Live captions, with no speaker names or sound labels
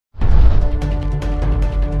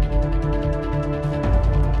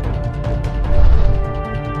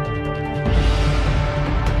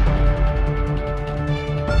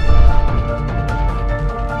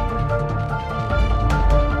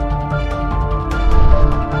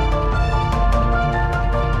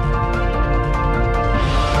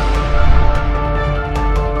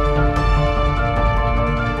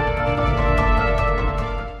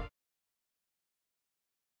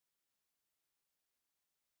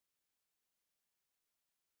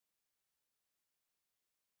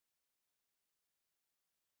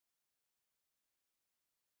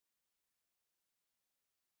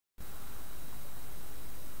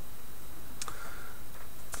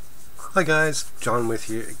Hi guys, John with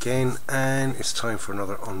you again, and it's time for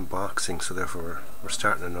another unboxing. So therefore we're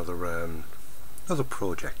starting another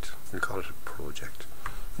project. We'll call it a project,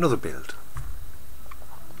 another build.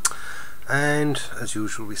 And as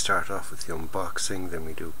usual, we start off with the unboxing, then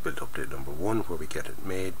we do build update number 1 where we get it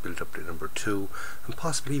made, build update number 2, and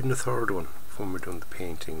possibly even a third one when we're doing the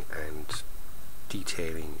painting and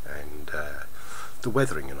detailing and the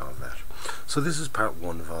weathering and all that. So this is part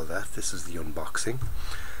 1 of all that. This is the unboxing.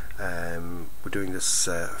 We're doing this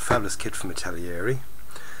fabulous kit from ITALERI.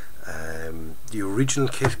 The original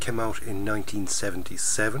kit came out in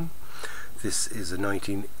 1977. This is a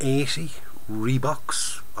 1980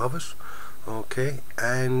 rebox of it. Okay,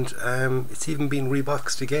 and it's even been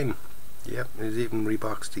reboxed again. Yep, it's even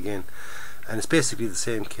reboxed again. And it's basically the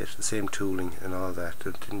same kit, the same tooling and all that.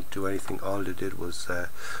 It didn't do anything. All they did was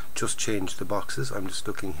just change the boxes. I'm just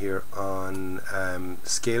looking here on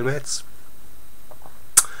ScaleMates.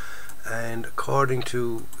 And according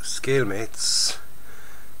to ScaleMates,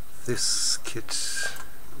 this kit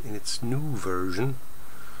in its new version,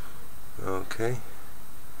 okay,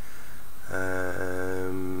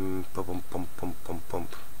 you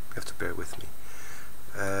have to bear with me,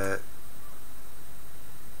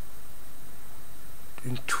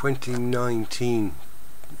 in 2019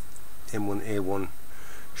 M1A1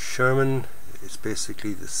 Sherman is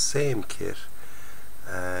basically the same kit.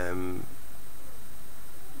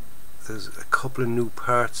 There's a couple of new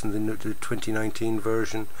parts in the 2019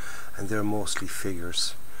 version, and they're mostly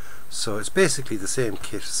figures. So it's basically the same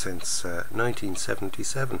kit since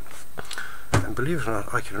 1977. And believe it or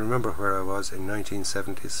not, I can remember where I was in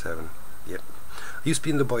 1977. Yep. I used to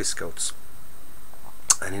be in the Boy Scouts.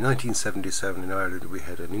 And in 1977 in Ireland we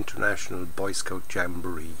had an international Boy Scout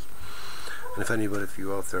jamboree. And if anybody of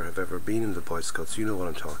you out there have ever been in the Boy Scouts, you know what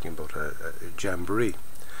I'm talking about, a jamboree.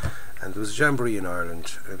 And there was a jamboree in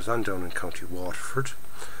Ireland. It was on down in County Waterford,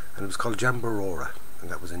 and it was called Jamborora, and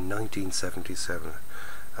that was in 1977.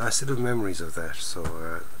 And I still have memories of that. So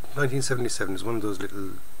 1977 is one of those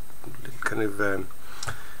little kind of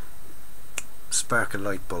spark a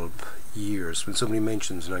light bulb years. When somebody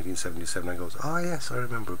mentions 1977, I goes, oh yes, I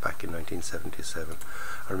remember back in 1977.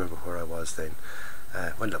 I remember where I was then.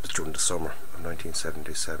 Well, that was during the summer of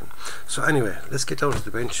 1977. So anyway, let's get down to the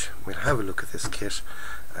bench. We'll have a look at this kit.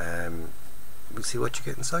 We'll see what you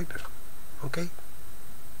get inside it. Okay.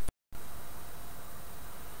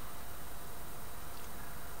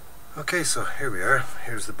 Okay, so here we are.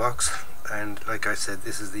 Here's the box, and like I said,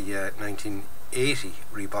 this is the 1980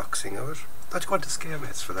 reboxing of it. I'd go on to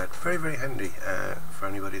ScaleMates for that. Very, very handy for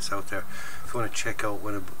anybody that's out there. If you want to check out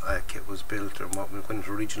when a kit was built or when it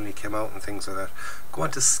originally came out and things like that, go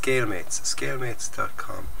on to ScaleMates,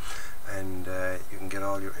 scalemates.com, and you can get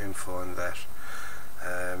all your info on that.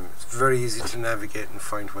 It's very easy to navigate and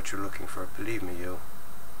find what you're looking for. Believe me,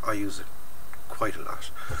 I use it quite a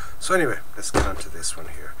lot. So anyway, let's get on to this one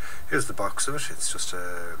here. Here's the box of it. It's just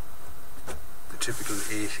the typical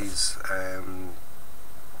 80s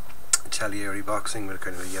ITALERI boxing with a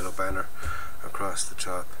kind of a yellow banner across the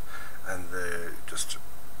top, and just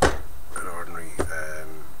an ordinary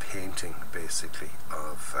painting basically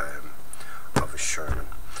of a Sherman.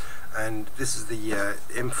 And this is the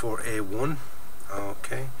M4A1,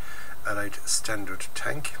 okay, Allied standard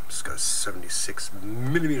tank. It's got a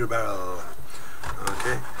 76mm barrel.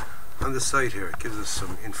 Okay, on the side here it gives us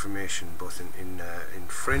some information both in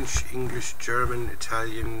French, English, German,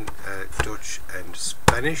 Italian, Dutch and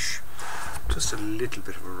Spanish. Just a little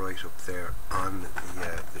bit of a write-up there on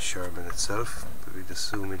the Sherman itself, but we just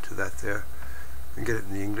zoom into that there and get it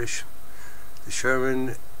in the English. The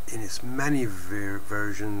Sherman, in its many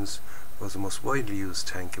versions, was the most widely used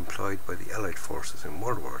tank employed by the Allied forces in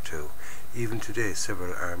World War II. Even today,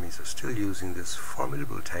 several armies are still using this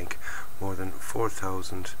formidable tank. More than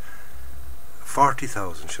 40,000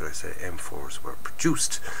 should I say, M4s were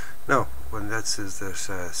produced. Now, when that says that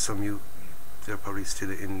they're probably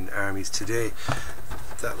still in armies today,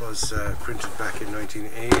 that was printed back in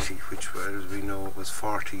 1980, which, as we know, was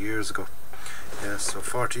 40 years ago. Yes, so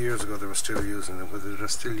 40 years ago they were still using them. Whether they're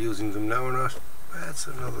still using them now or not, that's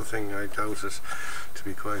another thing. I doubt it, to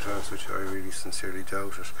be quite honest with you. I really sincerely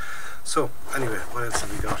doubt it. So anyway, what else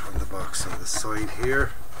have we got on the box? On the side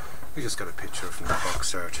here, we just got a picture from the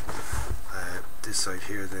box art. This side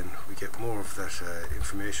here, then we get more of that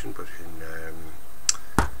information, but in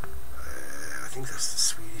I think that's the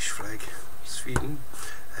Swedish flag, Sweden,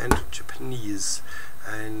 and Japanese,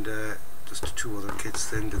 and just 2 other kits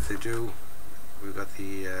then that they do. We've got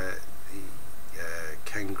the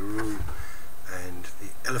kangaroo and the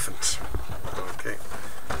elephant. Okay,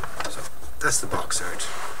 so that's the box art.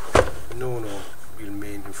 No, real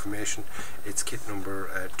main information. It's kit number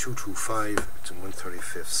 225. It's a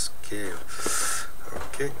 1/35 scale.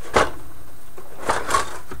 Okay.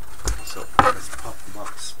 So let's pop the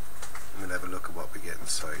box and we'll have a look at what we get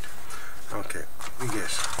inside. Okay, we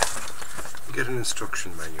get an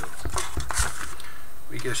instruction manual.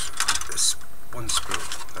 We get this one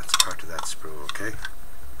sprue. That's part of that sprue. Okay.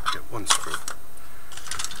 We get one sprue.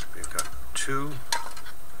 We've got two.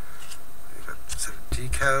 We've got a set of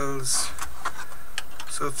decals.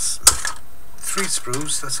 So it's 3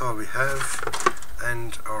 sprues. That's all we have,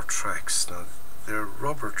 and our tracks. Now they're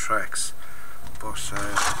rubber tracks, but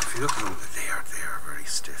if you look at them, they are very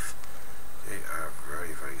stiff. They are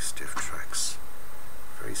very stiff tracks.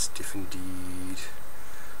 Very stiff indeed.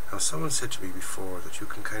 Now someone said to me before that you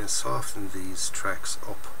can kind of soften these tracks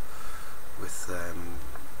up with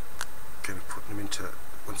kind of putting them into,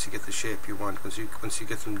 once you get the shape you want, once you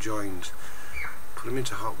get them joined, put them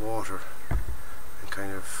into hot water and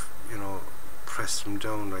kind of, you know, press them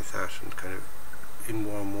down like that, and kind of in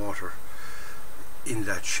warm water in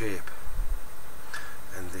that shape,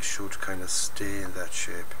 and they should kind of stay in that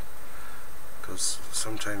shape, because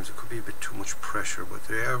sometimes it could be a bit too much pressure, but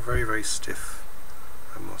they are very stiff,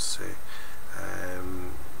 I must say.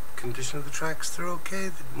 Condition of the tracks, they're okay.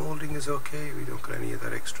 The moulding is okay. We don't got any of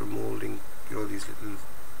that extra moulding, you know, these little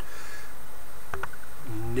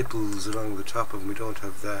nipples along the top of them. We don't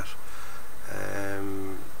have that.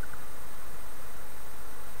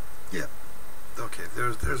 Yeah, okay,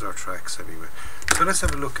 there's our tracks anyway. So let's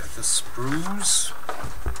have a look at the sprues.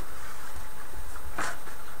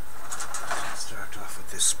 Let's start off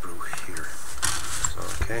with this sprue here.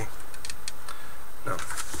 Okay. Now, I'll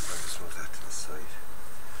just move that to the side.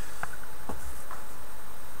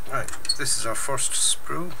 Right, this is our first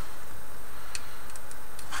sprue.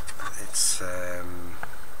 It's doesn't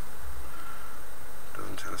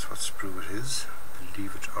tell us what sprue it is,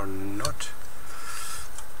 believe it or not.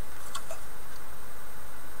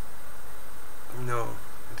 No,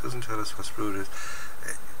 it doesn't tell us what sprue it is.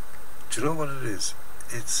 Do you know what it is?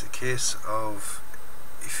 It's a case of,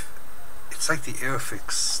 if it's like the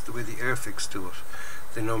Airfix, the way the Airfix do it.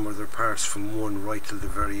 They number their parts from 1 right till the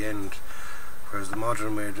very end, whereas the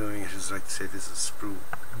modern way of doing it is like, say this is sprue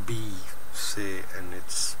B, say, and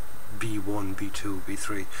it's B1, B2,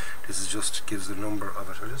 B3. This is just gives the number of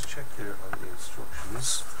it. I'll just check there on the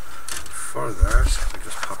instructions. For that, we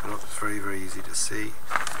just pop it up. It's very easy to see.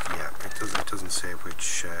 Yeah, it doesn't say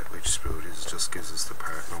which sprue it is. It just gives us the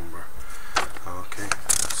part number. Okay,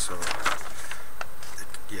 so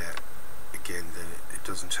yeah, again, it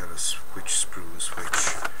doesn't tell us which sprue is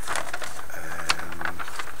which.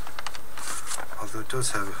 Although it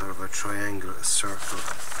does have a sort of a triangle, a circle,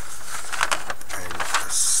 and a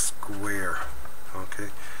square.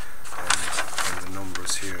 Okay, and the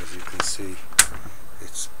numbers here, as you can see,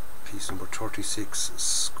 it's piece number 36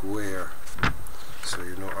 square. So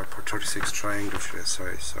you know, or 36 triangle,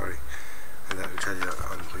 sorry. And that will tell you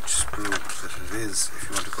on which sprue that it is, if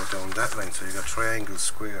you want to go down that line. So you got triangle,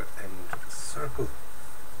 square, and circle.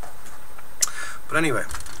 But anyway,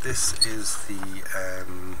 this is the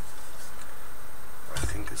I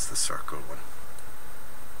think it's the circle one.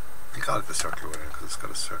 We call it the circle one because it's got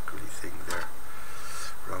a circly thing there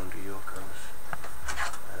around the yoke on it.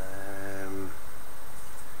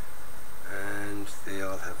 And they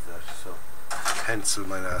all have that, so pencil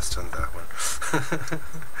my last on that one.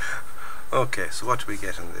 Okay, so what do we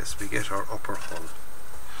get on this? We get our upper hull,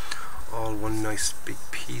 all one nice big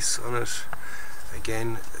piece on it.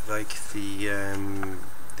 Again, like the a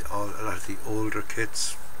lot of the older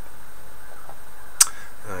kits,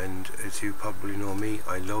 and as you probably know me,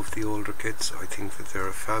 I love the older kits. I think that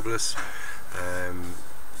they're fabulous.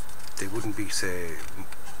 They wouldn't be, say,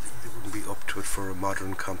 they wouldn't be up to it for a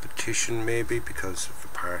modern competition, maybe, because of the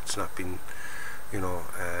parts not being, you know,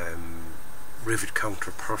 rivet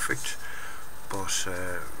counter perfect. But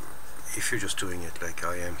if you're just doing it like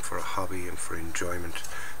I am for a hobby and for enjoyment,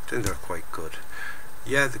 then they're quite good.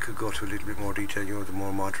 Yeah, they could go to a little bit more detail. You know, the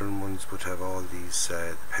more modern ones would have all these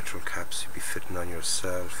petrol caps you'd be fitting on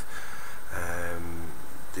yourself.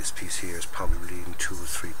 This piece here is probably in 2 or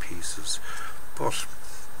 3 pieces, but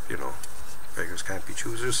you know, beggars can't be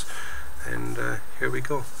choosers, and here we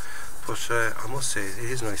go. But I must say, it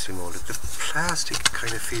is nicely molded. The plastic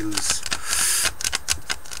kind of feels,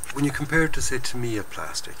 when you compare it to, say, Tamiya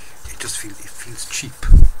plastic, it feels cheap.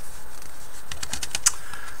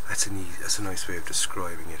 That's a nice way of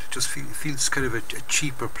describing it. It just feels kind of a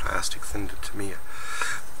cheaper plastic than the Tamiya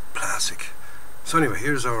plastic. So anyway,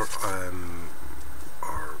 here's our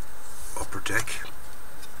upper deck.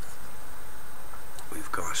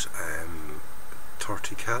 We've got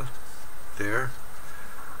 30 cal there,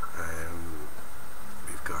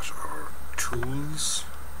 We've got our tools.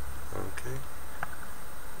 Okay,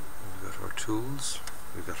 we've got our tools.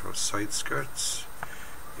 We've got our side skirts.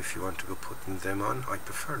 If you want to go putting them on, I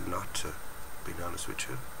prefer not to, being honest with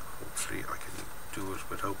you. Hopefully I can do it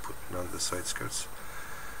without putting on the side skirts.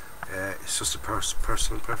 It's just a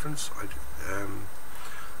personal preference.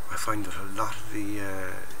 I find that a lot of the,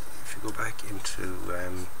 if you go back into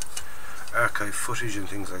archive footage and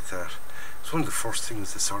things like that, it's one of the first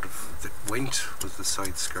things that went was the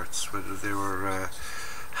side skirts, whether they were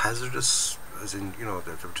hazardous, as in, you know,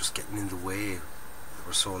 they were just getting in the way, they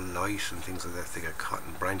were so light and things like that, they got caught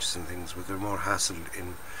in branches and things, but they're more hassle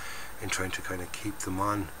in trying to kind of keep them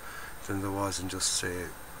on than there was in just, say,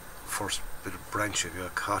 first bit of branch you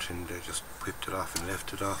got caught in, they just whipped it off and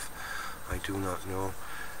left it off. I do not know.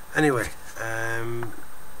 Anyway,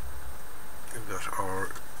 we've got our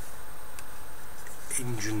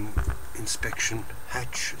engine inspection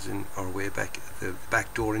hatch, as in our way back, the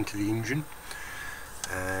back door into the engine.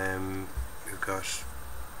 We've got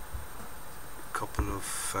a couple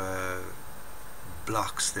of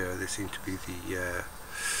blocks there. They seem to be the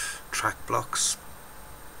track blocks.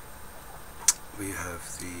 We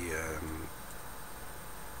have the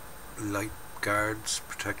light guards,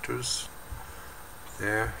 protectors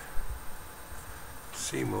there.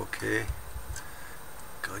 Seem okay.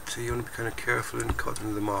 I'd say you want to be kind of careful in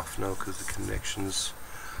cutting them off now, because the connections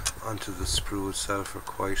onto the sprue itself are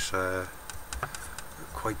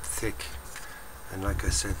quite thick, and like I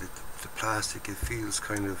said, the plastic, it feels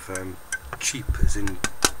kind of cheap, as in,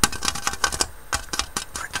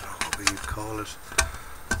 I don't know what you'd call it,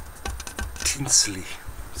 tinsely.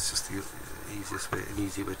 It's just the easiest way, an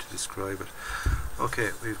easy way to describe it.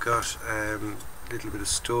 Okay, we've got a little bit of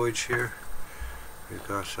stowage here. We've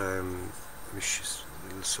got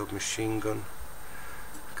little submachine gun.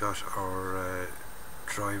 We've got our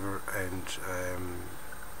driver and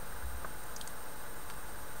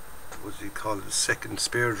what do you call it? The second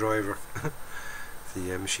spare driver,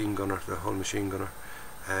 the machine gunner, the whole machine gunner.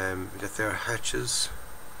 We got their hatches.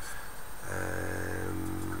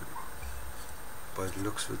 By the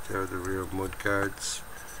looks of it, they're the rear mud guards.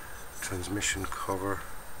 Transmission cover.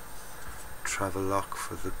 Travel lock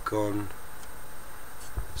for the gun.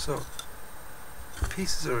 So the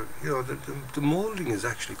pieces are, you know, the moulding is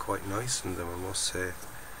actually quite nice in them, I must say.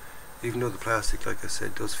 Even though the plastic, like I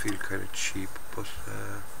said, does feel kind of cheap, but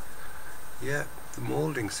yeah, the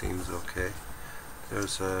moulding seems okay.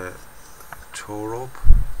 There's a tow rope.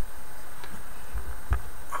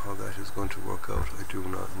 How that is going to work out, I do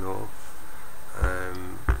not know.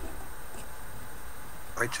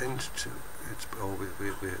 I tend to,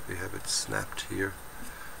 we have it snapped here.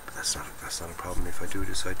 That's not a problem. If I do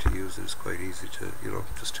decide to use it, it's quite easy to, you know,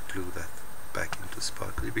 just to glue that back into the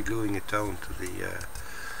spot. You'll be gluing it down to the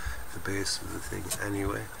base of the thing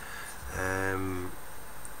anyway.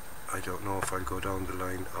 I don't know if I'll go down the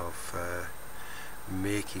line of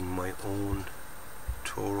making my own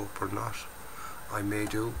tow rope or not. I may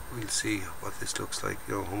do. We'll see what this looks like.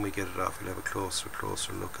 You know, when we get it off, we'll have a closer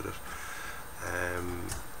look at it.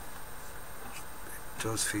 It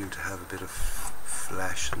does feel to have a bit of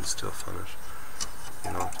flash and stuff on it.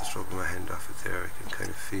 You know, just rubbing my hand off it there, I can kind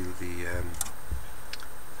of feel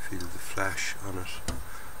the flash on it.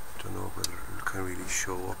 Don't know whether it'll kind of really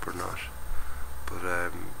show up or not,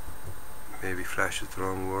 but maybe flash is the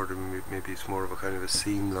wrong word, and maybe it's more of a kind of a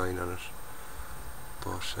seam line on it.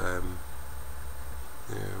 But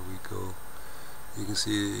there we go. You can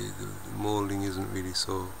see the moulding isn't really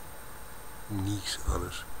so neat on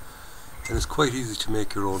it, and it's quite easy to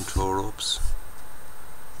make your own tow ropes.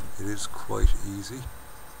 It is quite easy.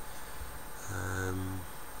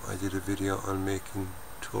 I did a video on making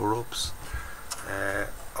tow ropes.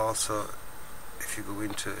 Also, if you go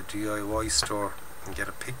into a DIY store and get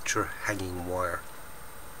a picture hanging wire,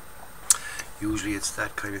 usually it's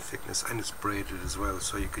that kind of thickness, and it's braided as well,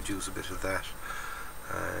 so you could use a bit of that.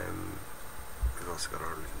 We've also got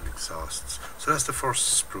our little exhausts. So that's the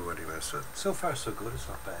first sprue anyway. So far so good, it's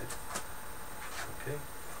not bad. Okay.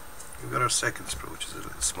 We've got our second sprue, which is a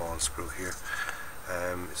little small sprue here.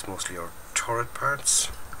 It's mostly our turret parts.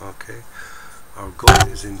 Okay. Our gun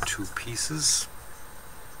is in two pieces.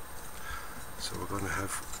 So we're going to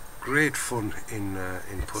have great fun in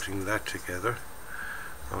putting that together.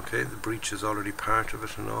 Okay, the breech is already part of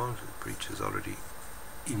it and all. The breech is already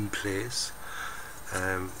in place.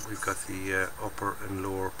 We've got the upper and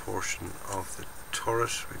lower portion of the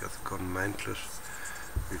turret. We've got the gun mantlet.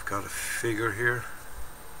 We've got a figure here.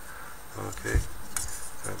 Okay,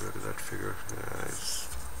 have a look at that figure.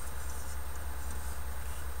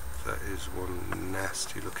 that is one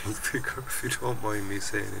nasty looking figure, if you don't mind me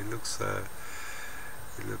saying.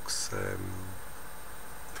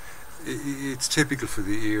 It's typical for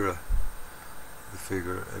the era, the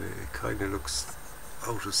figure, and it kind of looks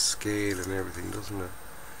out of scale and everything, doesn't it?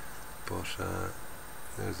 But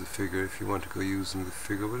there's the figure. If you want to go using the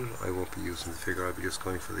figure with it, I won't be using the figure, I'll be just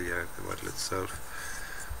going for the model itself.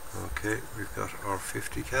 Okay, we've got our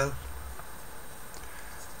 50 cal.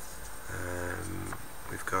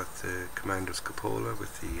 We've got the Commander's cupola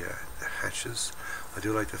with the hatches. I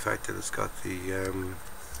do like the fact that it's got the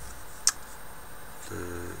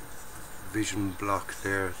vision block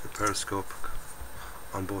there, the periscope,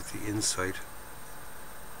 on both the inside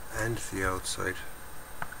and the outside.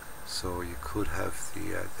 So you could have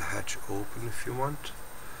the hatch open if you want.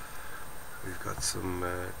 We've got some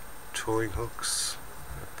towing hooks.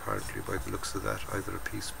 Apparently, by the looks of that, either a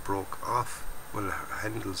piece broke off. Well,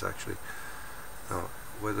 handles actually. Now,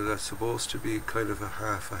 whether that's supposed to be kind of a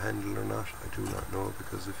half a handle or not, I do not know,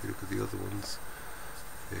 because if you look at the other ones,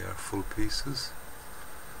 they are full pieces.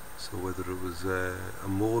 So whether it was a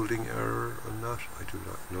moulding error or not, I do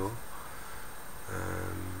not know.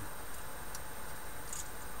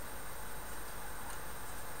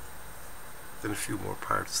 Then a few more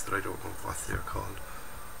parts that I don't know what they're called.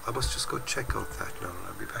 I must just go check out that now, and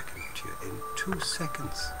I'll be back to you in 2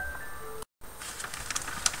 seconds.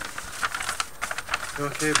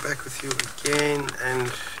 Okay, back with you again,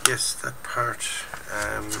 and yes, that part,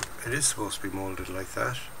 it is supposed to be moulded like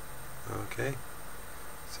that. Okay,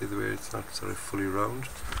 see the way it's not sort of fully round.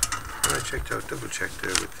 And I checked out, double checked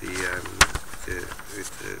there with the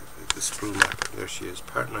sprue map. There she is,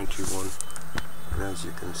 part 91, and as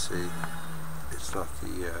you can see, it's not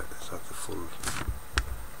the full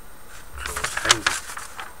closed handle.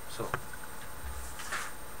 So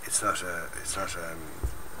it's not a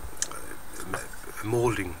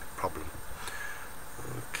moulding problem.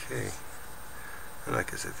 Okay, and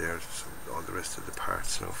like I said, there's all the rest of the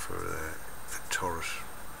parts now for the turret,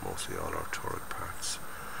 mostly all our turret parts.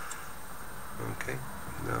 Okay,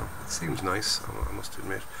 now it seems nice, I must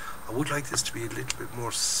admit. I would like this to be a little bit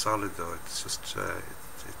more solid though. It's just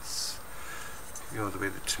it's, you know, the way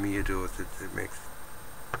that Tamiya do it,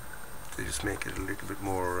 they just make it a little bit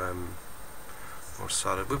more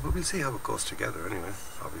solid, but we'll see how it goes together anyway,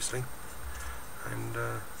 obviously. And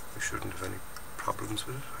we shouldn't have any problems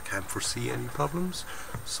with it. I can't foresee any problems.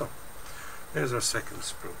 So there's our second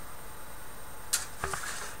sprue,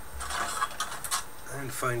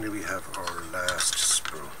 and finally we have our last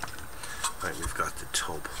sprue. Right, we've got the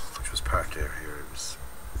tub, which was part there here. It was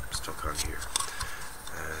stuck on here.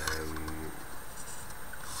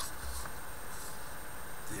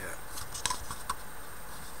 Yeah,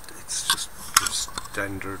 it's just your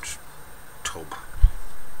standard tub,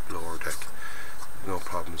 lower deck. No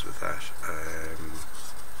problems with that.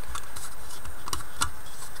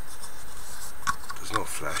 There's no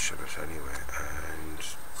flash on it anyway, and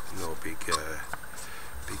no big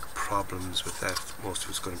problems with that. Most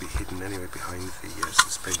of it's going to be hidden anyway behind the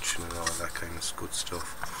suspension and all that kind of good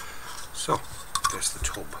stuff. So there's the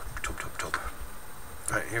tub.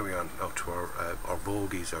 Right, here we are now to our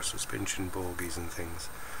bogies, our suspension bogies and things.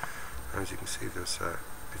 As you can see, there's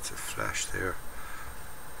bits of flash there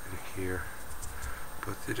and here,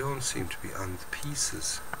 but they don't seem to be on the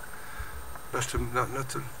pieces. Not to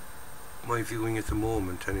my viewing at the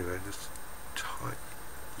moment anyway. Just tiny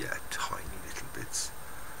little bits.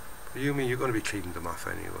 But you mean you're going to be cleaning them off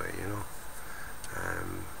anyway, you know.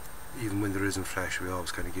 Even when there isn't flash, we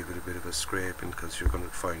always kind of give it a bit of a scraping, because you're going to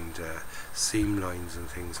find seam lines and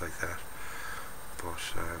things like that. But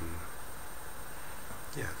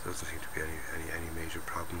yeah, there doesn't seem to be any major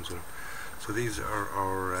problems with them. So these are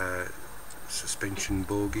our suspension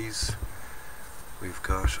bogies. We've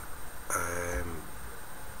got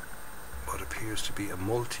what appears to be a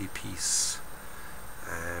multi-piece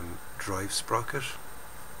drive sprocket.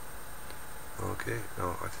 Okay,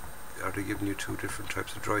 now are they giving you two different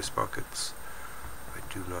types of drive sprockets? I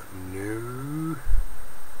do not know,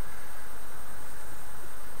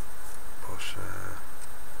 but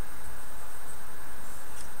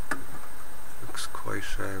looks quite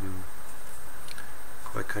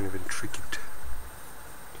kind of intricate.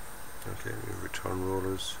 Okay, return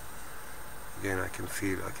rollers. Again, I can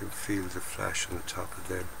feel the flash on the top of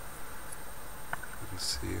them. You can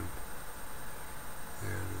see them.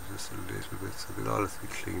 Yeah, there's just a little bit, so they'll all have to be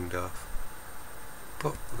cleaned off.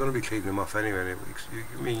 But we're going to be cleaning them off anyway.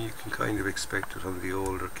 You can kind of expect it on the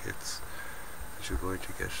older kits that you're going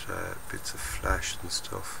to get bits of flash and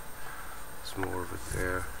stuff. There's more of it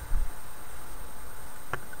there.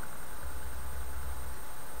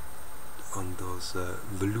 on those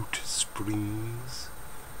volute springs,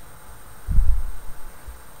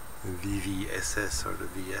 the VVSS or the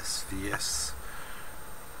VS,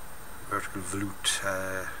 vertical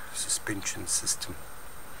volute suspension system,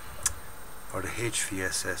 or the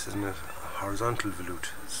HVSS, isn't it? Horizontal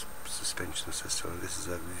volute suspension system. And this is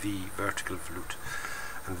a V, vertical volute,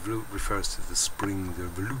 and volute refers to the spring, the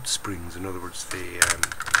volute springs. In other words,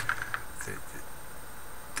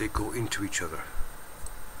 they go into each other,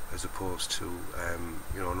 as opposed to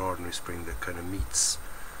you know, an ordinary spring that kind of meets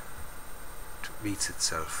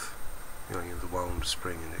itself. You know, the wound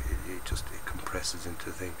spring, and it compresses into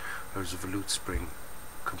the thing, whereas a volute spring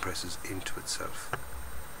compresses into itself.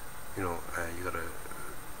 You know, you got a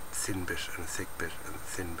thin bit and a thick bit, and the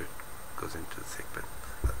thin bit goes into the thick bit.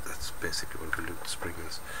 That's basically what a volute spring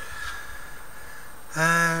is.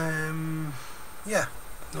 Yeah,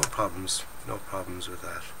 no problems with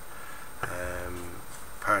that.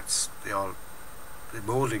 Parts, the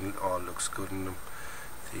moulding all looks good in them.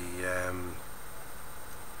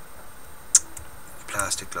 The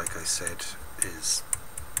plastic, like I said,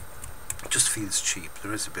 just feels cheap.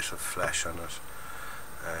 There is a bit of flash on it,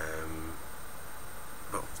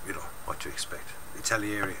 but you know what to expect.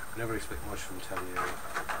 ITALERI, I never expect much from ITALERI.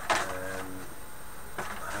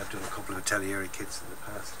 I have done a couple of ITALERI kits in the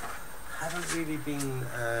past. Haven't really been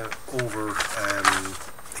over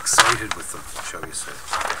excited with them, shall we say.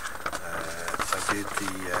 I did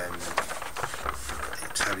the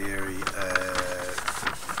ITALERI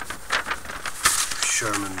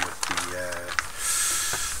Sherman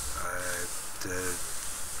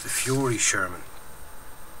with the Fury Sherman,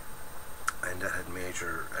 and that had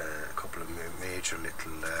a couple of major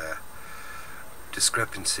little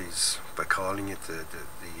discrepancies by calling it the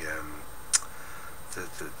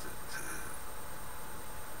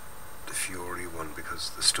Fury one, because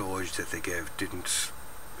the stowage that they gave didn't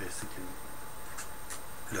basically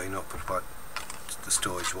line up with what the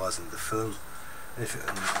stowage was in the film.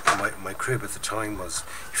 And my crib at the time was,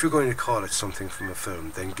 if you're going to call it something from a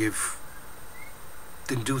film, then do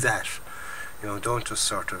that. You know, don't just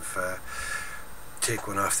sort of take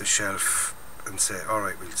one off the shelf and say,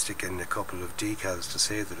 alright, we'll stick in a couple of decals to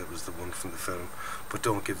say that it was the one from the film, but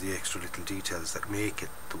don't give the extra little details that make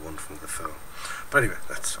it the one from the film. But anyway,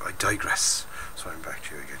 I digress. So I'm back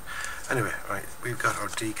to you again. Anyway, right, we've got our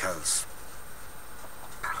decals.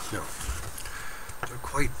 No, they're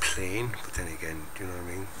quite plain, but then again, do you know what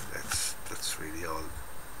I mean? That's really all.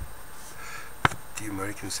 The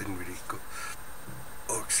Americans didn't really go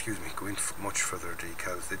into much further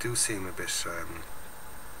decals. They do seem a bit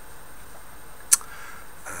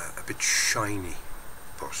shiny,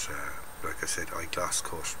 but like I said, I glass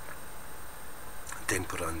coat, then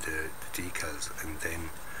put on the decals, and then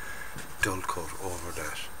dull coat over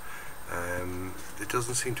that. There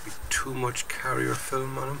doesn't seem to be too much carrier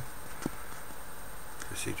film on them.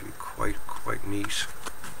 They seem to be quite neat.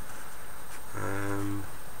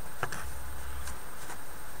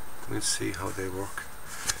 We'll see how they work.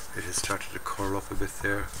 It has started to curl up a bit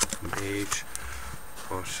there from age,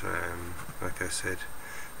 but like I said,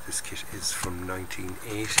 this kit is from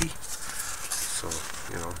 1980, so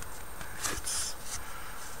you know,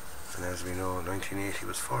 and as we know, 1980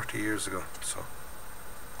 was 40 years ago, so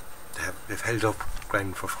they've held up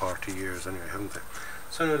grand for 40 years anyway, haven't they?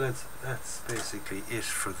 So no, that's basically it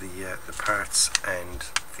for the parts and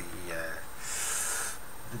the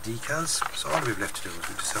decals. So all we've left to do is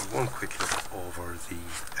we just have one quick look over the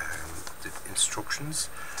instructions.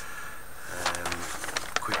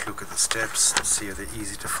 Quick look at the steps, see are they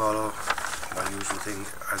easy to follow. My usual thing,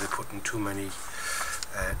 are they putting too many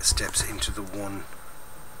steps into the one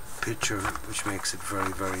picture, which makes it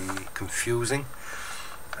very, very confusing.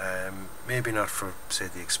 Maybe not for, say,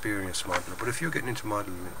 the experienced modeler, but if you're getting into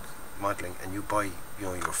modeling and you buy, you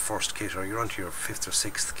know, your first kit, or you're onto your 5th or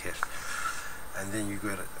 6th kit, and then you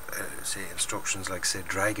get say instructions like, say,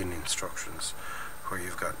 dragon instructions, where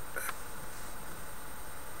you've got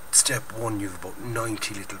step 1, you've about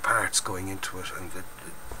 90 little parts going into it, and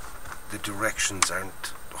the directions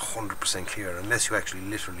aren't 100% clear unless you actually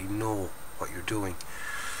literally know what you're doing.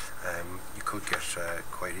 You could get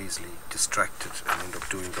quite easily distracted and end up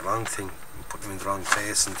doing the wrong thing and put them in the wrong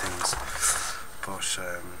place and things. But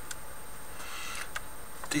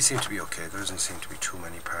these seem to be okay. There doesn't seem to be too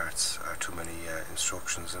many parts or too many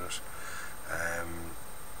instructions in it.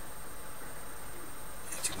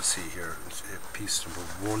 As you can see here, piece number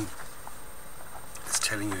 1 is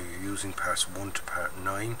telling you you're using parts 1 to part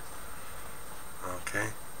 9.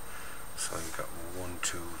 Okay, so you've got 1,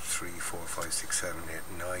 2, 3, 4, 5, 6, 7,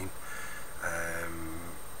 8, 9.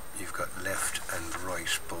 You've got left and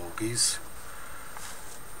right bogies.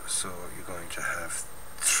 so you're going to have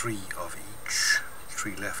 3 of each,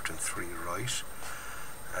 3 left and 3 right.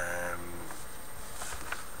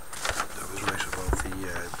 That was right about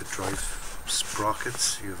the drive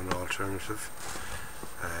sprockets. You have an alternative.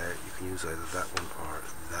 You can use either that one or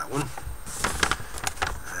that one.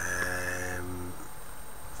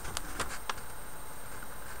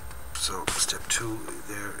 So step 2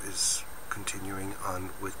 there is continuing on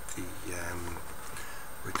with the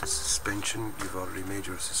suspension. You've already made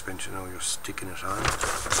your suspension, now you're sticking it on.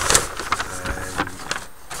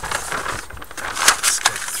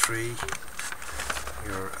 Step 3,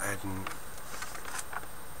 you're adding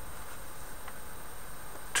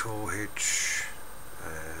tow hitch,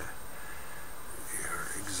 your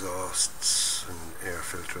exhausts and air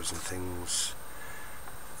filters and things,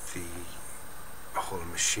 the whole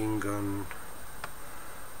machine gun,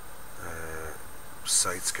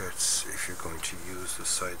 side skirts if you're going to use the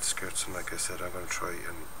side skirts, and like I said, I'm going to try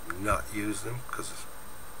and not use them because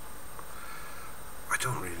I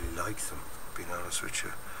don't really like them, being honest with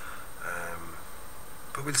you.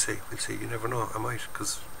 But we'll see, you never know, I might,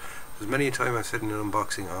 because there's many a time I've said in an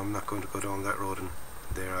unboxing, oh, I'm not going to go down that road, and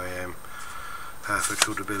there I am halfway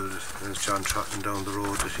through the build. There's John trotting down the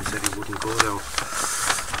road that he said he wouldn't go down.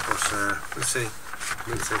 But we'll see.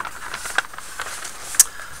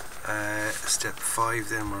 Step 5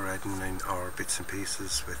 then, we're adding in our bits and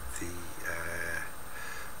pieces with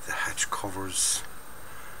the hatch covers.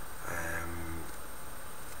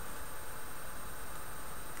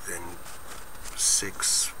 Then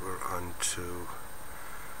 6, we're on to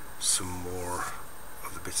some more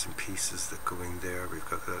of the bits and pieces that go in there. We've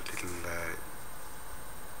got that little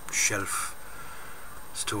shelf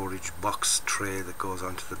storage box tray that goes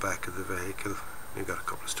onto the back of the vehicle. We've got a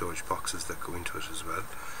couple of storage boxes that go into it as well.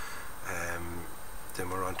 Then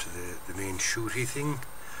we're on to the main shooty thing,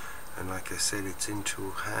 and like I said, it's in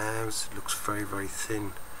 2 halves. It looks very, very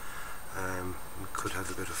thin. We could have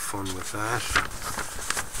a bit of fun with that.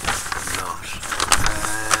 Not.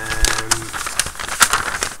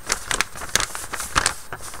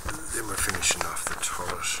 Then we're finishing off the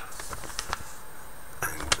turret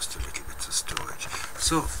and just a little bits of storage.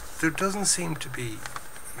 So there doesn't seem to be,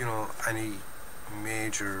 you know, any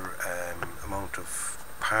major amount of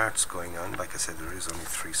parts going on. Like I said, there is only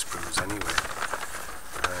 3 sprues anyway.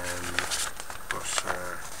 But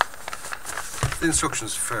the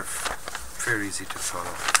instructions are fairly easy to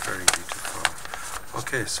follow.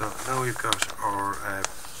 Okay, so now we've got our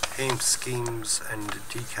paint schemes and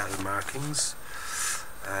decal markings.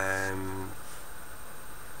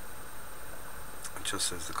 Just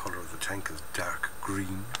says the colour of the tank is dark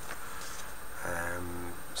green.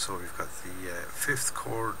 So we've got the 5th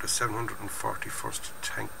Corps, the 741st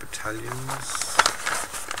Tank Battalions,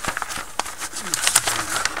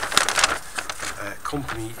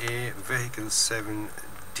 Company A, Vehicle 7,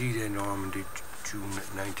 D-Day Normandy, June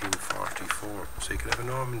 1944. So you can have a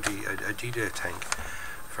Normandy, a D-Day tank.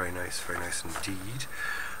 Very nice indeed.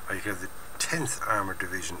 Or you can have the 10th Armoured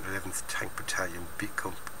Division, 11th Tank Battalion, B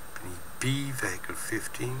Company B, Vehicle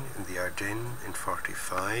 15 in the Ardennes in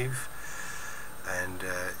 45. And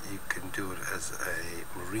you can do it as a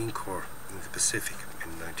Marine Corps in the Pacific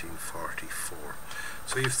in 1944.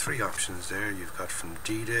 So you have 3 options there. You've got from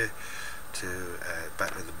D-Day to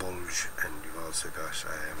Battle of the Bulge, and you've also got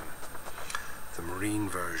the Marine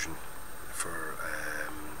version for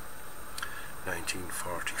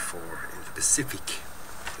 1944 in the Pacific.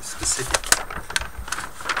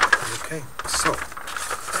 Okay, so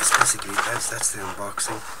that's the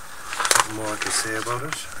unboxing. Nothing more to say about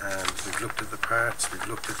it. We've looked at the parts, we've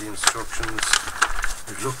looked at the instructions,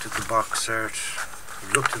 we've looked at the box art,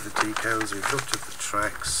 we've looked at the decals, we've looked at the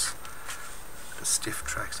tracks, the stiff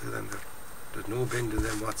tracks. Look at them, there's no bend in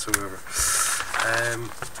them whatsoever.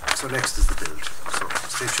 So next is the build. So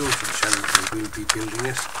stay tuned to the channel, we will be building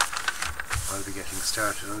it. I'll be getting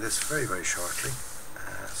started on this very, very shortly.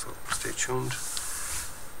 So stay tuned,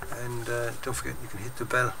 and don't forget you can hit the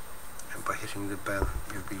bell. And by hitting the bell,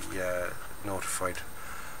 you'll be notified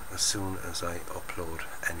as soon as I upload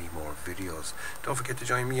any more videos. Don't forget to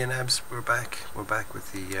join me and Abs. We're back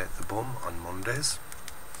with the bum on Mondays.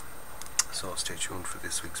 So stay tuned for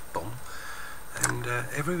this week's bum, and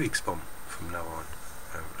every week's bum from now on.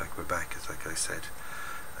 Like we're back, like I said.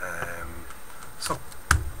 So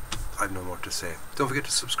I've no more to say. Don't forget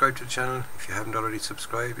to subscribe to the channel if you haven't already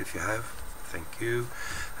subscribed. If you have, thank you.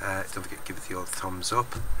 Don't forget to give it the old thumbs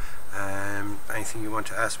up. Anything you want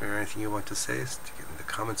to ask me or anything you want to say, stick it in the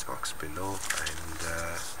comments box below, and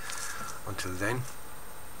until then,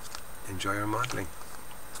 enjoy your modelling.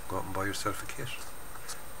 Go out and buy yourself a kit,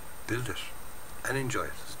 build it, and enjoy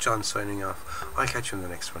it. John signing off. I'll catch you in the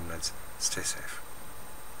next one, lads. Stay safe.